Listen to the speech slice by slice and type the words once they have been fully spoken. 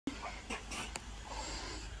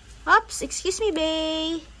Oops, excuse me,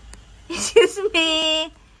 bae. Excuse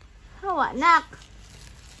me. Hawa, nak.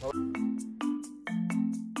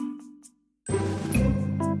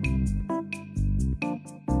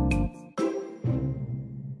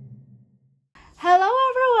 Hello,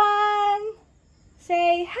 everyone.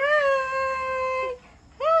 Say hi.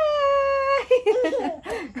 Hi.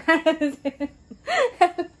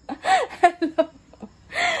 Hello.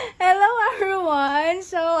 Hello everyone!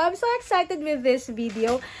 So, I'm so excited with this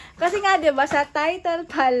video. Kasi nga, diba, sa title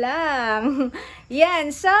pa lang.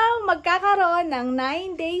 Yan. So, magkakaroon ng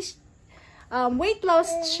 9 days weight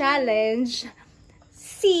loss challenge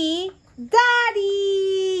si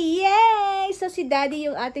Daddy! Yay! So, si Daddy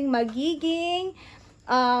yung ating magiging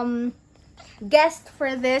guest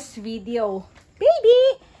for this video.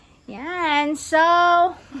 Baby! Yan. So,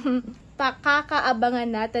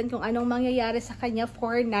 pakakaabangan natin kung anong mangyayari sa kanya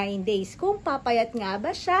for 9 days. Kung papayat nga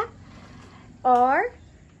ba siya or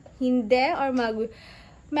hindi, or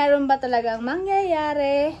meron ba talagang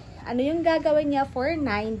mangyayari, ano yung gagawin niya for 9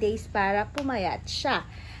 days para pumayat siya.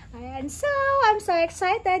 Ayan, so I'm so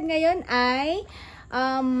excited. Ngayon ay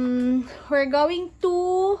we're going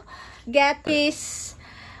to get his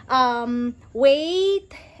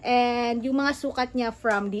weight and yung mga sukat niya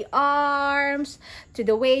from the arms to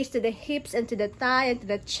the waist, to the hips, and to the thigh, and to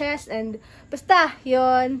the chest, and basta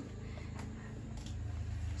yun,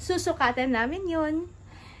 susukatan namin yun.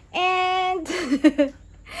 And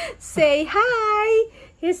say hi!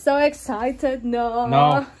 He's so excited, no?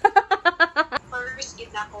 No. First, yun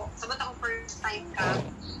ako. Sabat ako first time ka,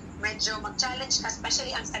 medyo mag-challenge ka,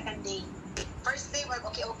 especially ang second day. First day,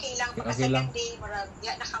 okay lang. Pagka second day, marag,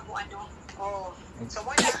 ya, nakamu ano. Oh. So,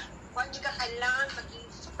 wala ka kailangan maging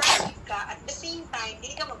super active ka. At the same time,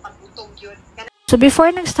 hindi ka magpagutong yun. So,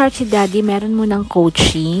 before nag-start si Daddy, meron munang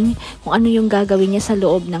coaching kung ano yung gagawin niya sa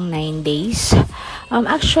loob ng 9 days.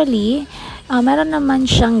 Actually, meron naman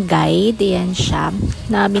siyang guide, yan siya,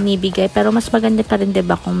 na binibigay. Pero mas maganda pa rin,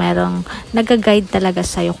 diba, kung merong nag-guide talaga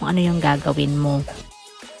sa'yo kung ano yung gagawin mo.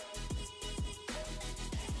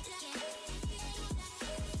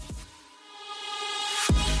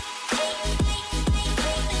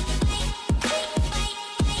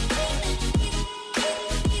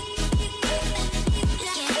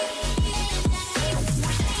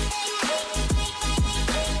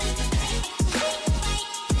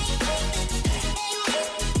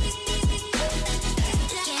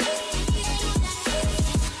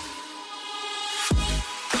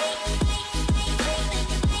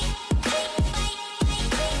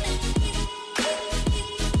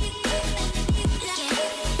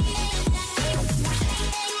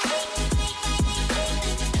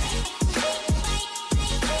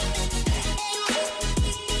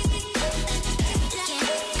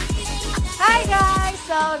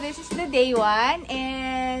 So, this is the day 1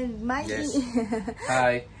 and my... Yes.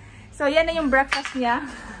 Hi. So, yan na yung breakfast niya.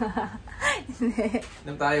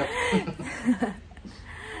 Inom tayo.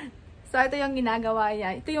 So, ito yung ginagawa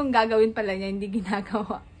niya. Ito yung gagawin pala niya, hindi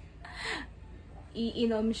ginagawa.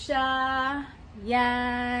 Iinom siya.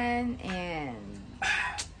 Yan. And...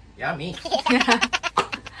 Yummy.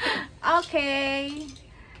 Okay.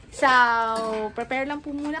 So, prepare lang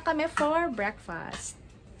po muna kami for breakfast.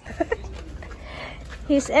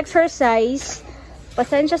 His exercise,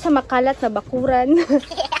 pasensya sa makalat na bakuran.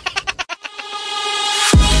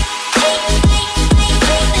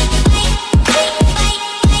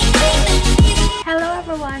 Hello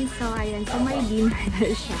everyone! So ayan, so may dinner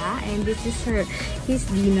na siya and this is his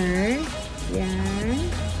dinner. Yan.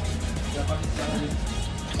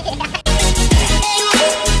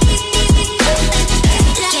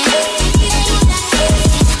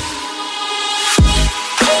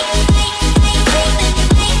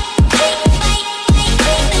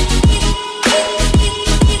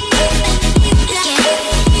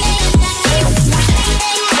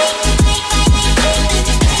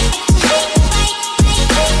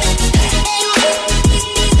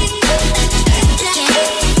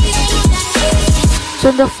 So,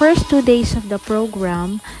 the first 2 days of the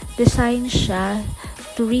program, design siya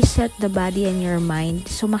to reset the body and your mind.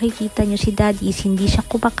 So, makikita nyo si Daddy is hindi siya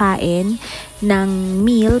kumakain ng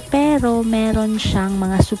meal, pero meron siyang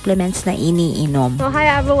mga supplements na iniinom. So, hi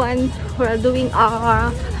everyone! We're doing our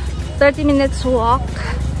 30 minutes walk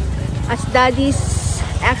as Daddy's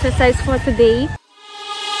exercise for today.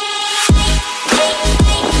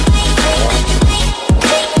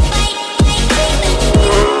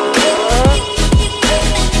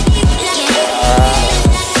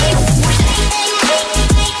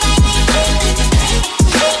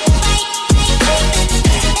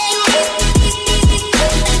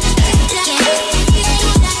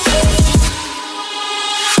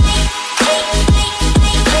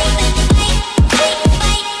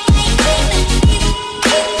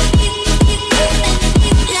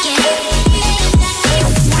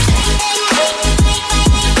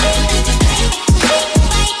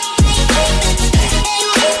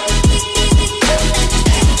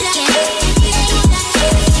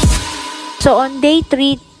 So, on day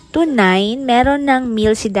 3 to 9, meron ng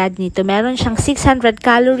meal si daddy nito. Meron siyang 600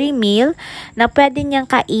 calorie meal na pwede niyang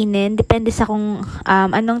kainin. Depende sa kung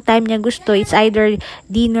anong time niya gusto. It's either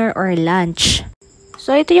dinner or lunch.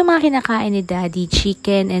 So, ito yung mga kinakain ni daddy.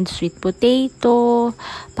 Chicken and sweet potato,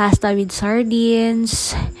 pasta with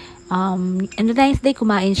sardines. On the 9th day,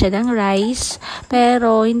 kumain siya ng rice.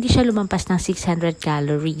 Pero, hindi siya lumampas ng 600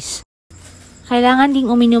 calories. Kailangan ding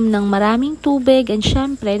uminom ng maraming tubig and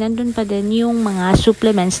syempre, nandun pa din yung mga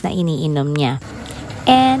supplements na iniinom niya.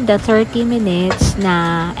 And the 30 minutes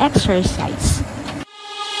na exercise.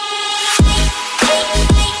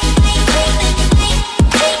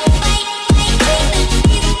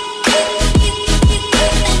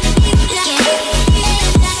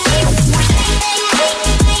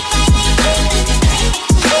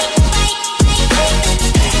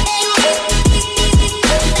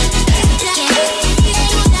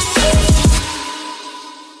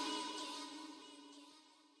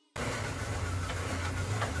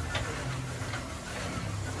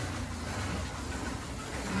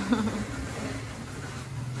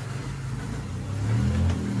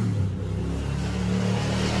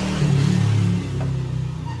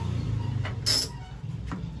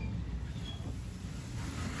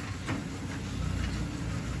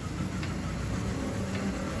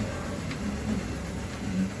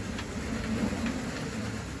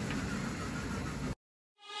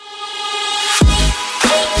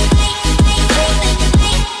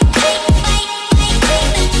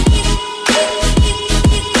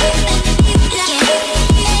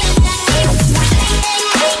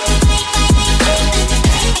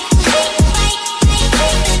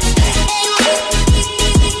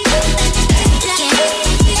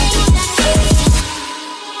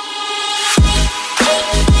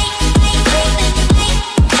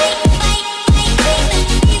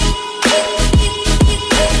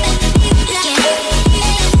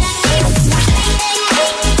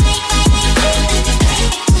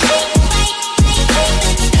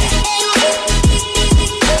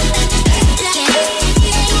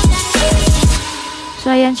 So,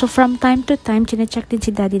 ayan. So, from time to time, chinecheck din si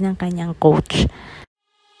daddy ng kanyang coach.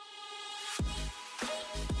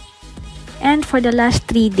 And for the last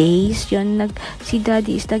 3 days, yun, si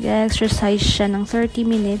daddy is nag-exercise siya ng 30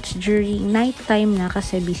 minutes during night time na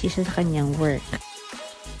kasi busy siya sa kanyang work.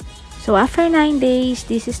 So, after 9 days,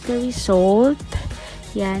 this is the result.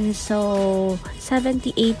 Yan. So,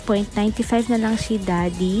 78.95 na lang si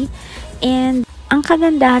daddy. And, ang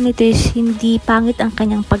kagandahan nito is hindi pangit ang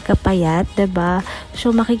kanyang pagkapayat, 'di ba?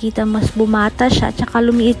 So makikita mas bumata siya at saka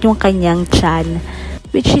lumiit yung kanyang tiyan.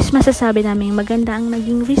 Which is masasabi namin maganda ang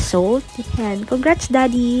naging result. Yan. Congrats,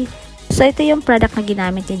 daddy! So ito yung product na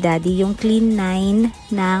ginamit ni daddy, yung Clean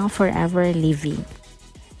 9 ng Forever Living.